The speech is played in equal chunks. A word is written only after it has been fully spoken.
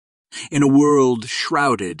In a world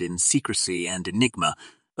shrouded in secrecy and enigma,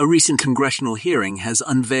 a recent congressional hearing has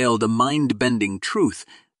unveiled a mind-bending truth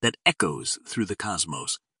that echoes through the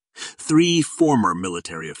cosmos. 3 former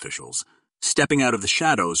military officials, stepping out of the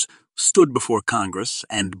shadows, stood before Congress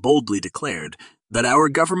and boldly declared that our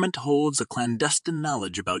government holds a clandestine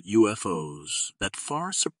knowledge about UFOs that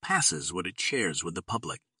far surpasses what it shares with the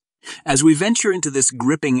public. As we venture into this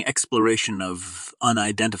gripping exploration of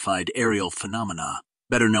unidentified aerial phenomena,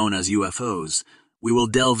 better known as UFOs, we will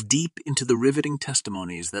delve deep into the riveting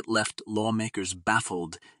testimonies that left lawmakers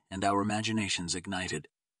baffled and our imaginations ignited.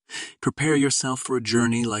 Prepare yourself for a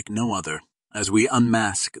journey like no other as we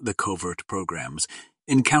unmask the covert programs,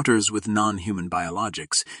 encounters with non-human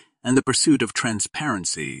biologics, and the pursuit of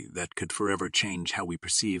transparency that could forever change how we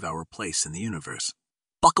perceive our place in the universe.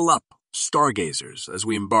 Buckle up, stargazers, as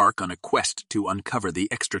we embark on a quest to uncover the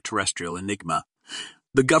extraterrestrial enigma,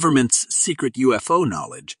 the government's secret UFO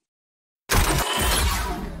knowledge.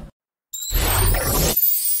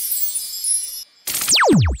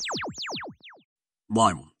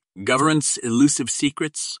 1. Government's elusive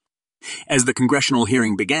secrets. As the congressional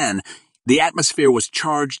hearing began, the atmosphere was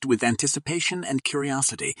charged with anticipation and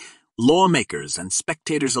curiosity. Lawmakers and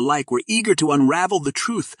spectators alike were eager to unravel the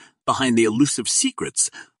truth behind the elusive secrets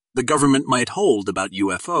the government might hold about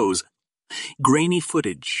UFOs. Grainy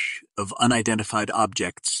footage of unidentified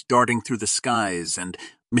objects darting through the skies and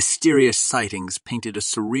mysterious sightings painted a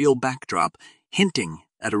surreal backdrop, hinting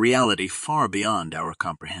at a reality far beyond our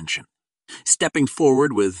comprehension. Stepping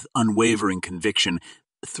forward with unwavering conviction,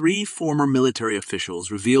 3 former military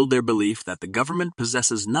officials revealed their belief that the government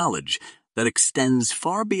possesses knowledge that extends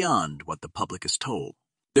far beyond what the public is told.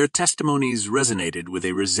 Their testimonies resonated with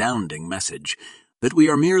a resounding message that we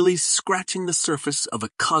are merely scratching the surface of a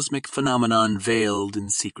cosmic phenomenon veiled in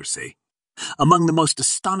secrecy. Among the most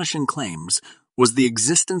astonishing claims was the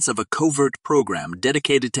existence of a covert program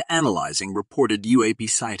dedicated to analyzing reported UAP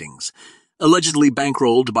sightings. Allegedly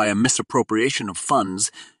bankrolled by a misappropriation of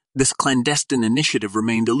funds, this clandestine initiative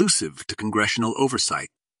remained elusive to congressional oversight.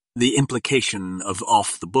 The implication of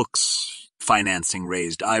off-the-books financing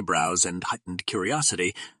raised eyebrows and heightened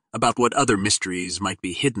curiosity about what other mysteries might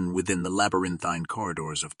be hidden within the labyrinthine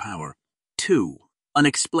corridors of power. 2.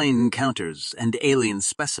 Unexplained encounters and alien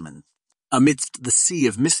specimens. Amidst the sea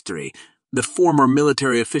of mystery, the former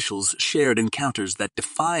military officials shared encounters that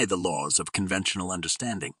defy the laws of conventional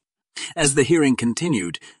understanding. As the hearing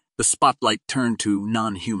continued, the spotlight turned to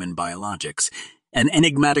non-human biologics, an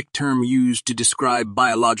enigmatic term used to describe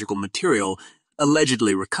biological material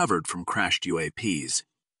allegedly recovered from crashed UAPs.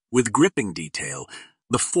 With gripping detail,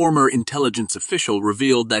 the former intelligence official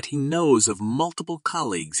revealed that he knows of multiple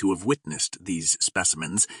colleagues who have witnessed these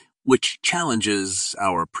specimens, which challenges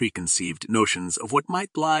our preconceived notions of what might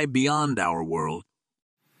lie beyond our world.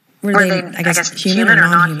 Were they, I guess, human or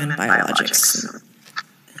non-human biologics?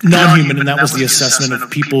 Non-human, and that was the assessment of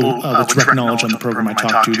people with direct knowledge on the program I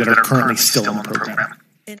talked to that are currently still on the program.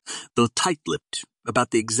 Though tight-lipped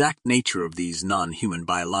about the exact nature of these non-human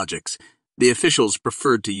biologics, the officials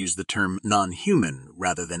preferred to use the term non-human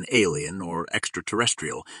rather than alien or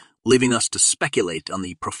extraterrestrial, leaving us to speculate on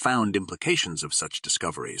the profound implications of such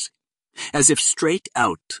discoveries. As if straight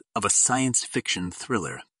out of a science fiction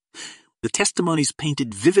thriller, the testimonies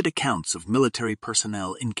painted vivid accounts of military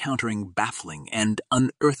personnel encountering baffling and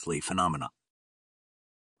unearthly phenomena.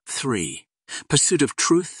 3. Pursuit of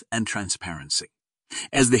truth and transparency.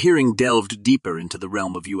 As the hearing delved deeper into the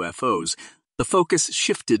realm of UFOs, the focus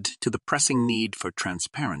shifted to the pressing need for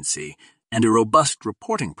transparency and a robust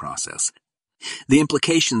reporting process. The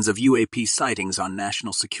implications of UAP sightings on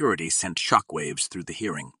national security sent shockwaves through the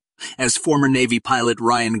hearing. As former Navy pilot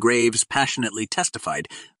Ryan Graves passionately testified,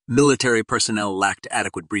 military personnel lacked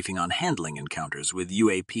adequate briefing on handling encounters with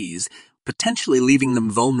UAPs, potentially leaving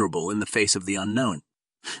them vulnerable in the face of the unknown.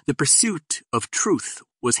 The pursuit of truth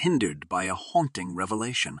was hindered by a haunting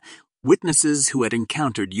revelation. Witnesses who had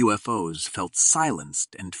encountered UFOs felt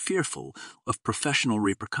silenced and fearful of professional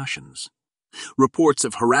repercussions. Reports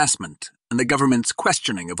of harassment and the government's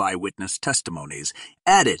questioning of eyewitness testimonies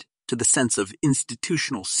added to the sense of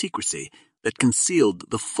institutional secrecy that concealed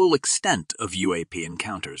the full extent of UAP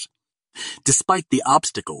encounters. Despite the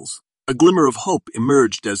obstacles, a glimmer of hope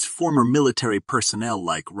emerged as former military personnel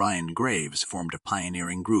like Ryan Graves formed a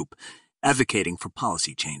pioneering group, advocating for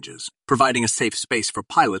policy changes, providing a safe space for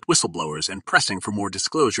pilot whistleblowers, and pressing for more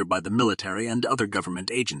disclosure by the military and other government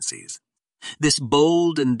agencies. This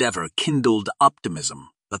bold endeavor kindled optimism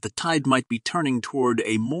that the tide might be turning toward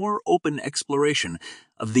a more open exploration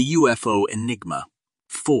of the UFO enigma.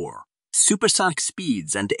 4. Supersonic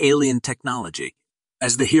speeds and alien technology.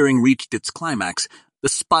 As the hearing reached its climax, the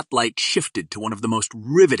spotlight shifted to one of the most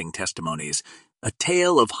riveting testimonies, a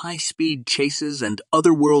tale of high-speed chases and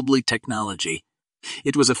otherworldly technology.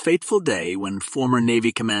 It was a fateful day when former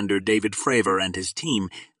Navy Commander David Fravor and his team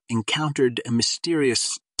encountered a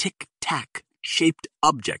mysterious tic-tac-shaped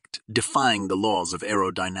object defying the laws of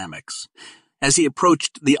aerodynamics. As he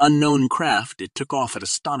approached the unknown craft, it took off at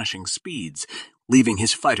astonishing speeds, leaving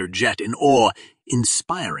his fighter jet in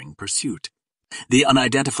awe-inspiring pursuit. The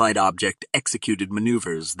unidentified object executed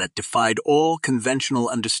maneuvers that defied all conventional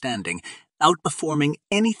understanding, outperforming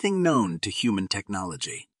anything known to human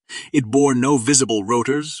technology. It bore no visible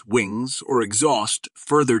rotors, wings, or exhaust,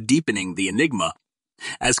 further deepening the enigma.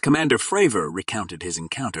 As Commander Fravor recounted his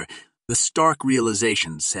encounter, the stark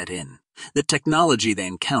realization set in. The technology they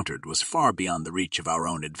encountered was far beyond the reach of our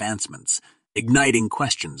own advancements, igniting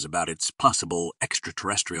questions about its possible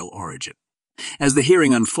extraterrestrial origin. As the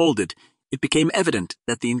hearing unfolded, it became evident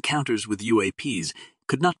that the encounters with UAPs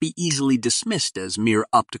could not be easily dismissed as mere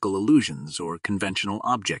optical illusions or conventional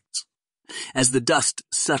objects. As the dust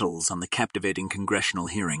settles on the captivating congressional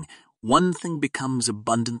hearing, one thing becomes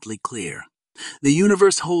abundantly clear. The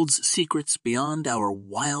universe holds secrets beyond our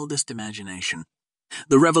wildest imagination.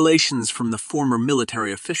 The revelations from the former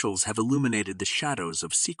military officials have illuminated the shadows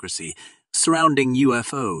of secrecy surrounding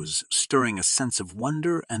UFOs, stirring a sense of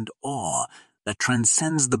wonder and awe that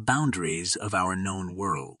transcends the boundaries of our known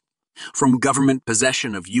world. From government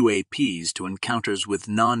possession of UAPs to encounters with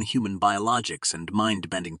non-human biologics and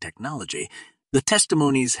mind-bending technology, the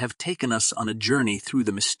testimonies have taken us on a journey through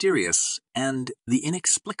the mysterious and the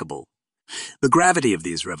inexplicable. The gravity of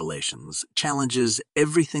these revelations challenges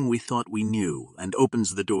everything we thought we knew and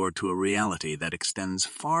opens the door to a reality that extends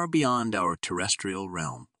far beyond our terrestrial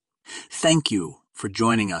realm. Thank you for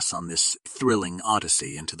joining us on this thrilling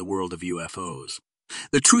odyssey into the world of UFOs.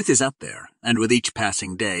 The truth is out there, and with each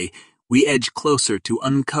passing day, we edge closer to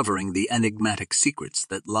uncovering the enigmatic secrets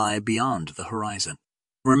that lie beyond the horizon.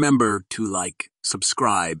 Remember to like,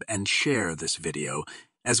 subscribe, and share this video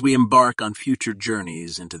as we embark on future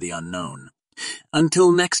journeys into the unknown.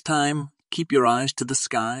 Until next time, keep your eyes to the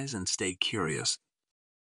skies and stay curious.